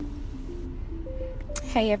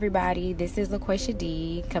Hey everybody, this is LaQuesha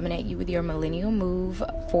D coming at you with your millennial move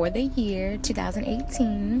for the year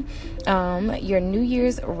 2018. Your New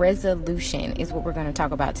Year's resolution is what we're going to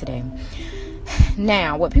talk about today.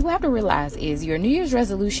 Now, what people have to realize is your New Year's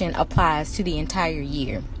resolution applies to the entire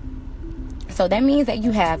year. So that means that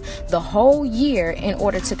you have the whole year in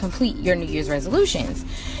order to complete your New Year's resolutions.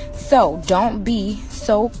 So don't be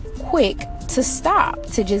so quick to stop,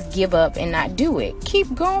 to just give up and not do it.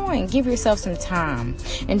 Keep going. Give yourself some time.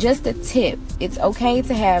 And just a tip, it's okay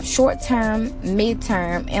to have short-term,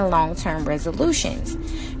 mid-term, and long-term resolutions.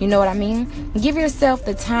 You know what I mean? Give yourself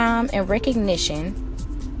the time and recognition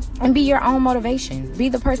and be your own motivation. Be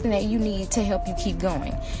the person that you need to help you keep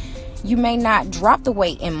going. You may not drop the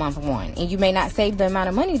weight in month 1, and you may not save the amount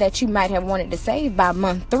of money that you might have wanted to save by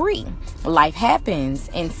month 3. Life happens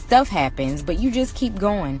and stuff happens, but you just keep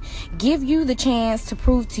going. Give you the chance to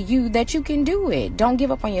prove to you that you can do it. Don't give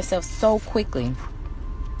up on yourself so quickly.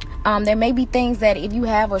 There may be things that if you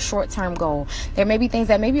have a short-term goal, there may be things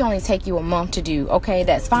that maybe only take you a month to do. Okay,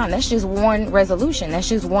 that's fine. That's just one resolution. That's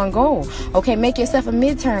just one goal. Okay, make yourself a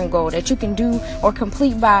midterm goal that you can do or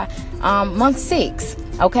complete by month 6.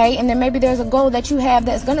 Okay, and then maybe there's a goal that you have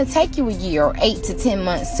that's going to take you a year or 8 to 10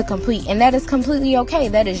 months to complete, and that is completely okay.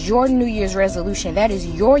 That is your New Year's resolution. That is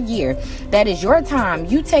your year. That is your time.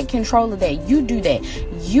 You take control of that. You do that.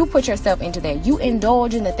 You put yourself into that. You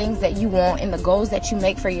indulge in the things that you want and the goals that you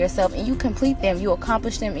make for yourself, and you complete them. You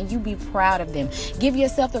accomplish them, and you be proud of them. Give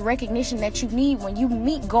yourself the recognition that you need when you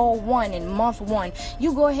meet goal 1 in month 1.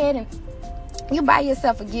 You go ahead and you buy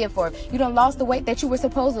yourself a gift, or you done lost the weight that you were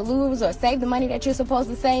supposed to lose, or save the money that you're supposed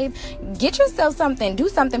to save. Get yourself something. Do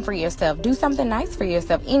something for yourself. Do something nice for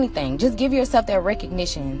yourself. Anything. Just give yourself that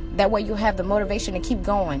recognition. That way you'll have the motivation to keep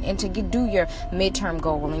going and to do your midterm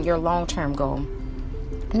goal and your long-term goal.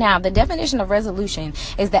 Now, the definition of resolution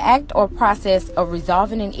is the act or process of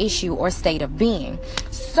resolving an issue or state of being.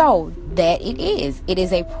 So that it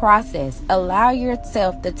is a process. Allow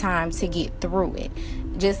yourself the time to get through it.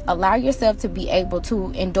 Just allow yourself to be able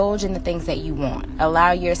to indulge in the things that you want.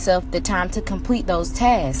 Allow yourself the time to complete those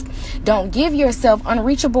tasks. Don't give yourself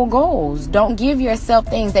unreachable goals. Don't give yourself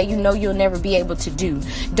things that you know you'll never be able to do.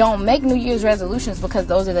 Don't make New Year's resolutions because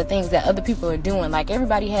those are the things that other people are doing. Like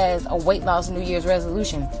everybody has a weight loss New Year's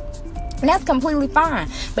resolution. And that's completely fine.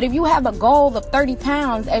 But if you have a goal of 30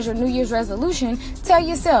 pounds as your New Year's resolution, tell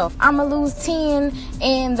yourself, I'm going to lose 10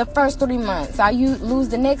 in the first 3 months. You lose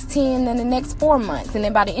the next 10 in the next 4 months. And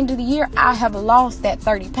then by the end of the year, I have lost that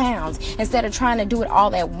 30 pounds instead of trying to do it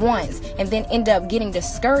all at once and then end up getting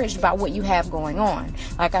discouraged by what you have going on.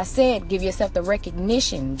 Like I said, give yourself the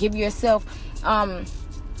recognition. Give yourself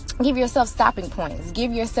stopping points.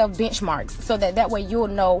 Give yourself benchmarks so that way you'll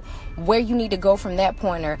know where you need to go from that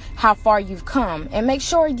point or how far you've come. And make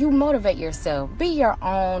sure you motivate yourself. Be your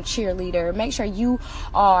own cheerleader. Make sure you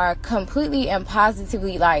are completely and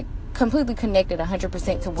positively completely connected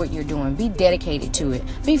 100% to what you're doing. Be dedicated to it.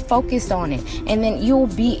 Be focused on it. And then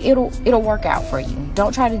it'll work out for you.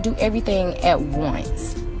 Don't try to do everything at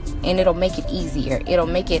once. And it'll make it easier. It'll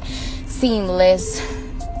make it seem less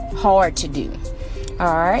hard to do.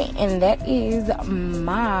 All right, and that is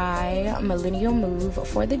my millennial move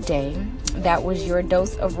for the day. That was your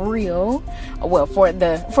dose of real. Well, for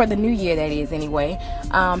the new year, that is anyway.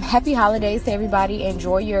 Happy holidays to everybody.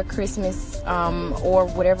 Enjoy your Christmas or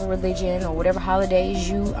whatever religion or whatever holidays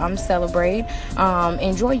you celebrate.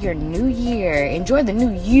 Enjoy your new year. Enjoy the new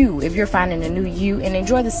you if you're finding a new you, and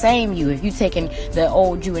enjoy the same you if you're taking the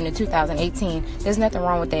old you into 2018. There's nothing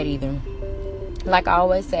wrong with that either. Like I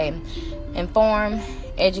always say, inform,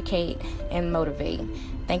 educate, and motivate.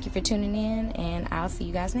 Thank you for tuning in, and I'll see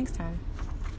you guys next time.